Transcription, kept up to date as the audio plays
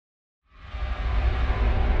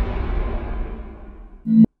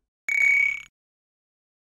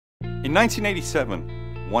In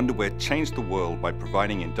 1987, Wonderware changed the world by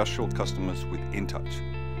providing industrial customers with InTouch,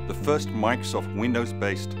 the first Microsoft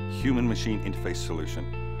Windows-based human-machine interface solution,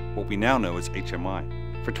 what we now know as HMI.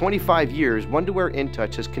 For 25 years, Wonderware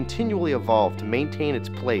InTouch has continually evolved to maintain its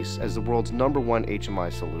place as the world's #1 HMI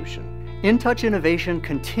solution. InTouch innovation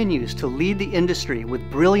continues to lead the industry with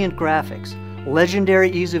brilliant graphics,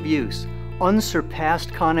 legendary ease of use,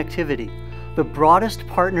 unsurpassed connectivity, the broadest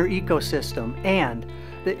partner ecosystem, and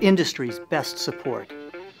the industry's best support.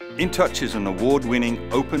 InTouch is an award-winning,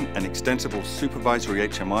 open and extensible supervisory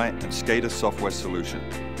HMI and SCADA software solution,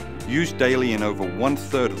 used daily in over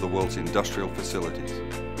 1/3 of the world's industrial facilities.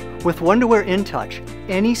 With Wonderware InTouch,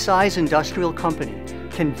 any size industrial company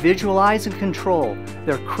can visualize and control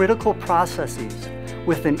their critical processes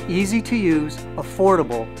with an easy-to-use,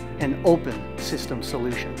 affordable, and open system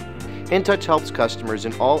solution. InTouch helps customers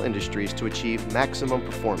in all industries to achieve maximum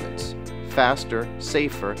performance, faster,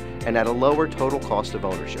 safer, and at a lower total cost of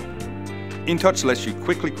ownership. InTouch lets you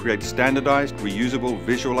quickly create standardized, reusable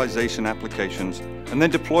visualization applications and then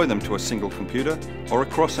deploy them to a single computer or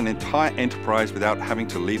across an entire enterprise without having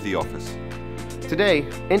to leave the office. Today,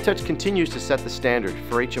 InTouch continues to set the standard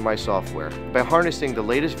for HMI software by harnessing the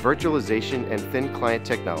latest virtualization and thin client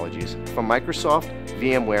technologies from Microsoft,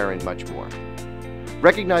 VMware, and much more.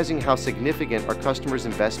 Recognizing how significant our customers'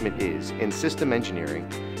 investment is in system engineering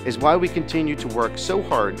is why we continue to work so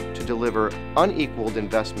hard to deliver unequaled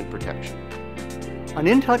investment protection. An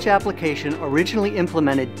InTouch application originally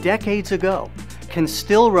implemented decades ago can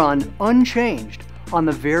still run unchanged on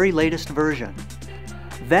the very latest version.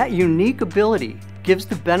 That unique ability gives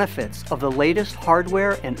the benefits of the latest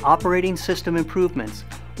hardware and operating system improvements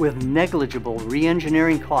with negligible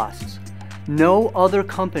re-engineering costs. No other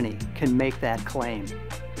company can make that claim.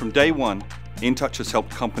 From day one, InTouch has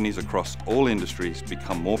helped companies across all industries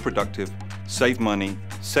become more productive, save money,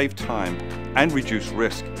 save time, and reduce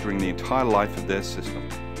risk during the entire life of their system.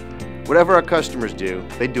 Whatever our customers do,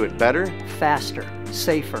 they do it better, faster,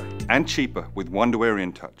 safer, and cheaper with Wonderware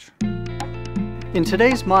InTouch. In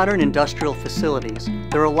today's modern industrial facilities,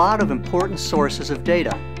 there are a lot of important sources of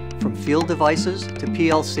data, from field devices to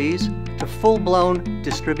PLCs to full-blown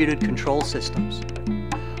distributed control systems.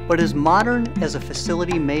 But as modern as a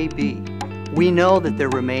facility may be, we know that there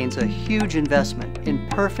remains a huge investment in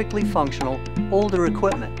perfectly functional, older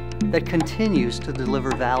equipment that continues to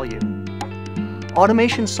deliver value.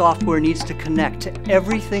 Automation software needs to connect to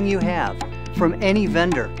everything you have from any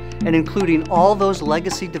vendor, and including all those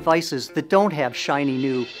legacy devices that don't have shiny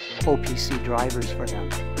new OPC drivers for them.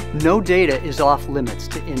 No data is off limits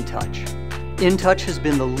to InTouch. InTouch has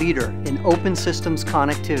been the leader in open systems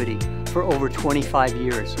connectivity for over 25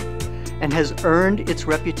 years and has earned its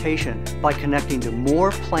reputation by connecting to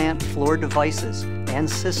more plant floor devices and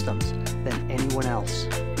systems than anyone else.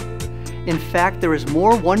 In fact, there is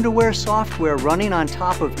more Wonderware software running on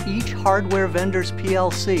top of each hardware vendor's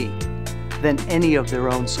PLC than any of their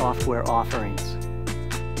own software offerings.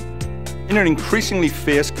 In an increasingly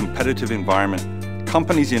fierce competitive environment,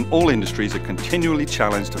 companies in all industries are continually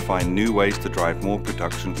challenged to find new ways to drive more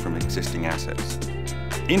production from existing assets.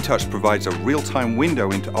 InTouch provides a real-time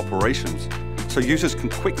window into operations, so users can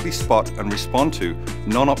quickly spot and respond to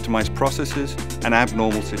non-optimized processes and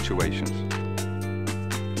abnormal situations.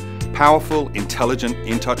 Powerful, intelligent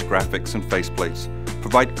InTouch graphics and faceplates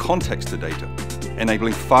provide context to data,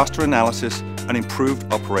 enabling faster analysis and improved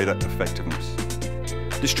operator effectiveness.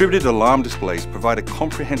 Distributed alarm displays provide a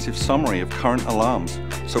comprehensive summary of current alarms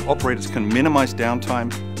so operators can minimize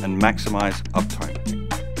downtime and maximize uptime.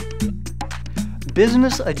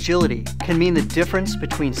 Business agility can mean the difference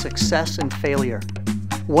between success and failure.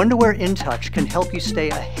 Wonderware InTouch can help you stay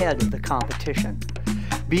ahead of the competition.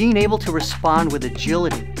 Being able to respond with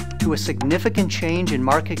agility to a significant change in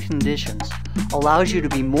market conditions allows you to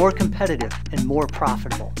be more competitive and more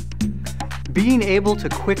profitable. Being able to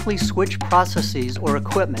quickly switch processes or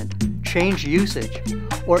equipment, change usage,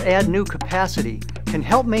 or add new capacity can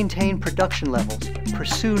help maintain production levels,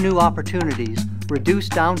 pursue new opportunities, reduce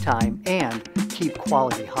downtime, and keep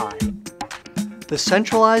quality high. The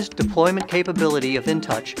centralized deployment capability of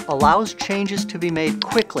InTouch allows changes to be made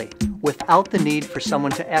quickly without the need for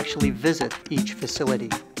someone to actually visit each facility.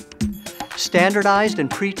 Standardized and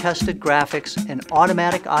pre-tested graphics and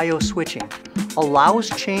automatic I/O switching allows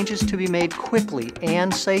changes to be made quickly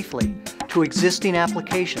and safely to existing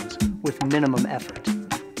applications with minimum effort.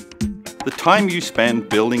 The time you spend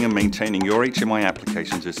building and maintaining your HMI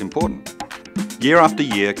applications is important. Year after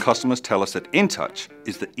year, customers tell us that InTouch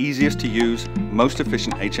is the easiest to use, most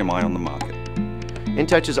efficient HMI on the market.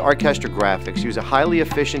 InTouch's Orchestra graphics use a highly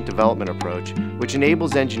efficient development approach which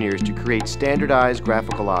enables engineers to create standardized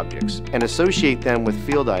graphical objects and associate them with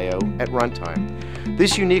field I/O at runtime.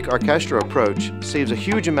 This unique Orchestra approach saves a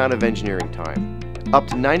huge amount of engineering time, up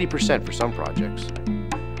to 90% for some projects.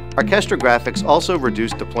 Orchestra graphics also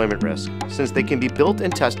reduce deployment risk since they can be built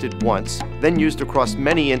and tested once, then used across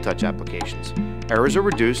many InTouch applications. Errors are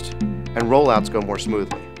reduced and rollouts go more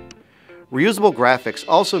smoothly. Reusable graphics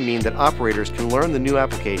also mean that operators can learn the new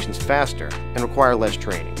applications faster and require less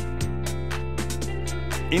training.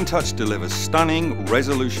 InTouch delivers stunning,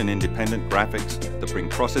 resolution-independent graphics that bring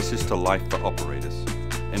processes to life for operators,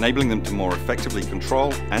 enabling them to more effectively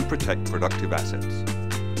control and protect productive assets.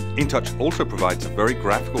 InTouch also provides a very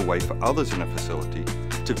graphical way for others in a facility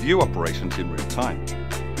to view operations in real time.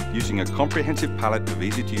 Using a comprehensive palette of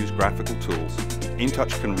easy-to-use graphical tools,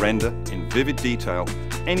 InTouch can render in vivid detail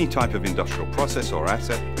any type of industrial process or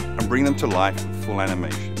asset and bring them to life with full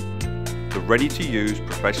animation. The ready-to-use,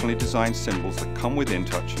 professionally designed symbols that come with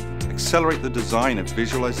InTouch accelerate the design of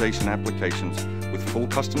visualization applications with full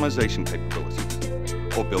customization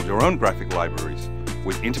capabilities, or build your own graphic libraries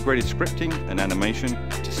with integrated scripting and animation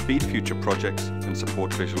to speed future projects and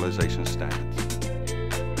support visualization standards.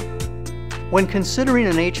 When considering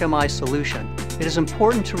an HMI solution, it is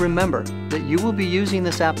important to remember that you will be using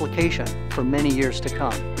this application for many years to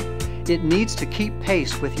come. It needs to keep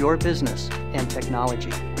pace with your business and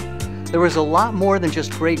technology. There is a lot more than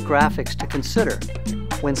just great graphics to consider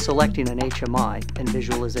when selecting an HMI and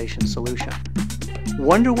visualization solution.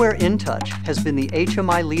 Wonderware InTouch has been the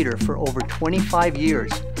HMI leader for over 25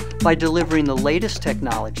 years by delivering the latest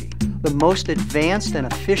technology, the most advanced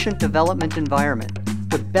and efficient development environment,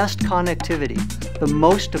 the best connectivity, the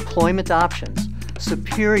most deployment options,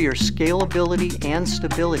 superior scalability and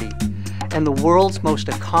stability, and the world's most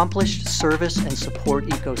accomplished service and support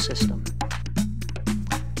ecosystem.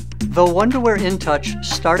 Though Wonderware InTouch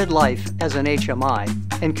started life as an HMI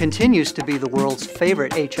and continues to be the world's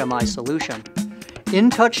favorite HMI solution,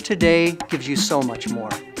 InTouch today gives you so much more.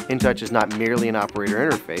 InTouch is not merely an operator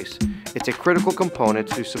interface, it's a critical component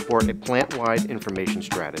to support a plant-wide information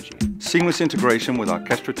strategy. Seamless integration with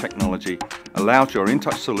Orchestra technology allows your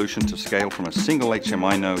InTouch solution to scale from a single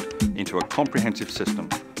HMI node into a comprehensive system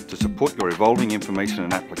to support your evolving information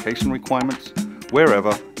and application requirements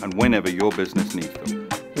wherever and whenever your business needs them.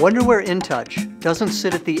 Wonderware InTouch doesn't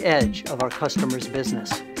sit at the edge of our customer's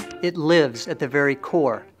business. It lives at the very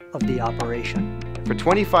core of the operation. For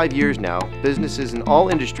 25 years now, businesses in all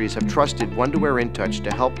industries have trusted Wonderware InTouch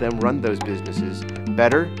to help them run those businesses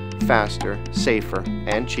better, faster, safer,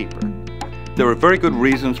 and cheaper. There are very good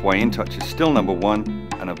reasons why InTouch is still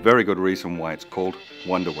 #1 and a very good reason why it's called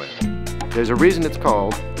Wonderware. There's a reason it's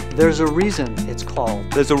called. There's a reason it's called.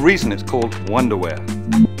 There's a reason it's called Wonderware.